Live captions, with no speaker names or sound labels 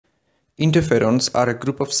Interferons are a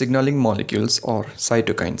group of signaling molecules or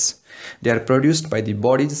cytokines. They are produced by the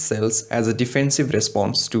body's cells as a defensive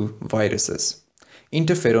response to viruses.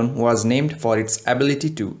 Interferon was named for its ability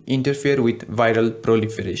to interfere with viral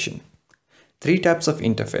proliferation. Three types of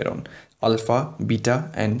interferon, alpha,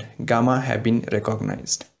 beta, and gamma, have been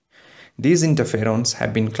recognized. These interferons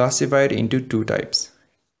have been classified into two types.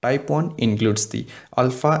 Type 1 includes the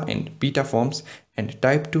alpha and beta forms, and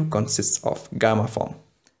type 2 consists of gamma form.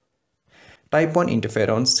 Type 1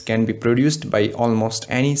 interferons can be produced by almost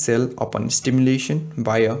any cell upon stimulation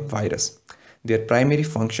by a virus. Their primary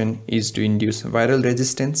function is to induce viral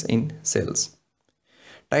resistance in cells.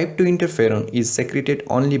 Type 2 interferon is secreted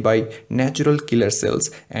only by natural killer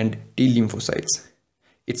cells and T lymphocytes.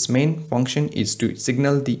 Its main function is to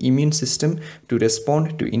signal the immune system to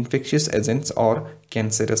respond to infectious agents or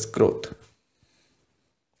cancerous growth.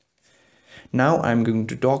 Now I am going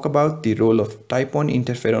to talk about the role of type 1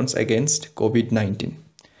 interferons against COVID-19.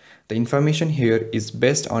 The information here is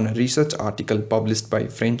based on a research article published by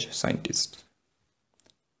French scientists.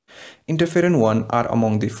 Interferon 1 are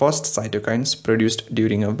among the first cytokines produced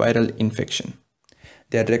during a viral infection.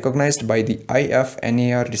 They are recognized by the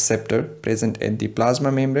IFNAR receptor present at the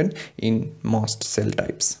plasma membrane in most cell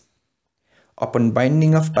types. Upon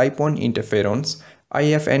binding of type 1 interferons,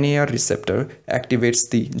 IFNAR receptor activates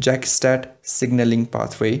the JAK-STAT signaling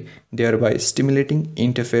pathway, thereby stimulating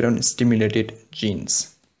interferon-stimulated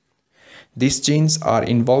genes. These genes are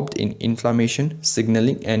involved in inflammation,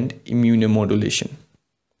 signaling, and immunomodulation.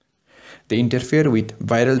 They interfere with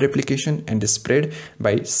viral replication and spread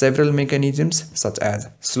by several mechanisms such as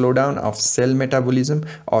slowdown of cell metabolism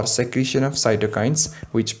or secretion of cytokines,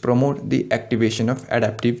 which promote the activation of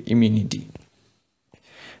adaptive immunity.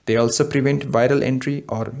 They also prevent viral entry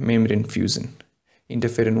or membrane fusion.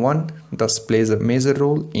 Interferon 1 thus plays a major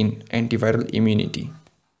role in antiviral immunity.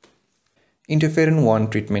 Interferon 1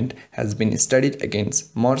 treatment has been studied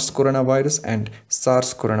against MERS coronavirus and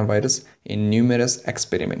SARS coronavirus in numerous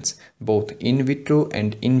experiments, both in vitro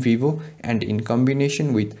and in vivo, and in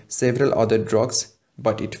combination with several other drugs,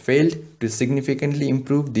 but it failed to significantly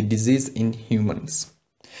improve the disease in humans.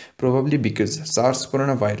 Probably because SARS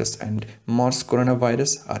coronavirus and MERS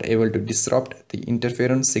coronavirus are able to disrupt the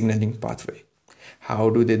interferon signaling pathway. How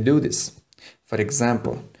do they do this? For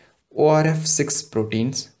example, ORF6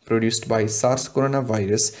 proteins produced by SARS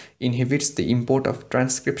coronavirus inhibits the import of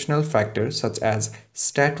transcriptional factors such as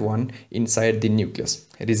STAT1 inside the nucleus,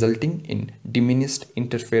 resulting in diminished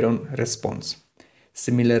interferon response.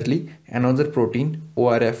 Similarly, another protein,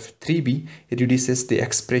 ORF3b, reduces the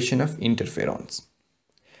expression of interferons.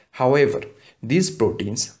 However, these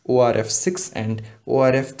proteins, ORF6 and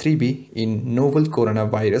ORF3b in novel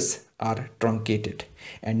coronavirus, are truncated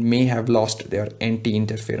and may have lost their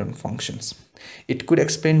anti-interferon functions. It could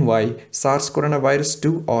explain why SARS coronavirus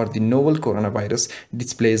 2 or the novel coronavirus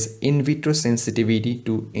displays in vitro sensitivity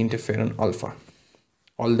to interferon alpha.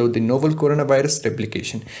 Although the novel coronavirus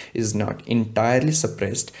replication is not entirely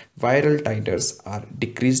suppressed, viral titers are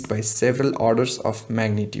decreased by several orders of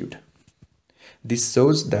magnitude. This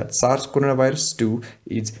shows that SARS coronavirus 2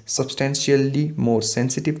 is substantially more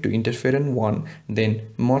sensitive to interferon 1 than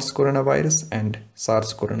MERS coronavirus and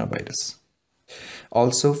SARS coronavirus.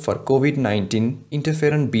 Also, for COVID-19,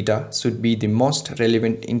 interferon beta should be the most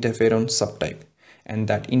relevant interferon subtype, and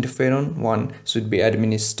that interferon 1 should be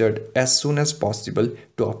administered as soon as possible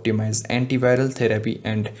to optimize antiviral therapy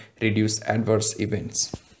and reduce adverse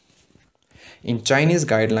events. In Chinese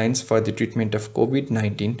guidelines for the treatment of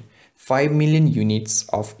COVID-19, 5 million units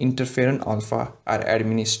of interferon alpha are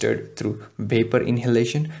administered through vapor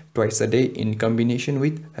inhalation twice a day in combination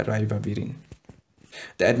with ribavirin.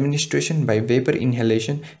 The administration by vapor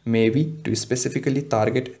inhalation may be to specifically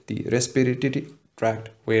target the respiratory tract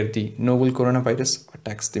where the novel coronavirus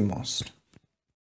attacks the most.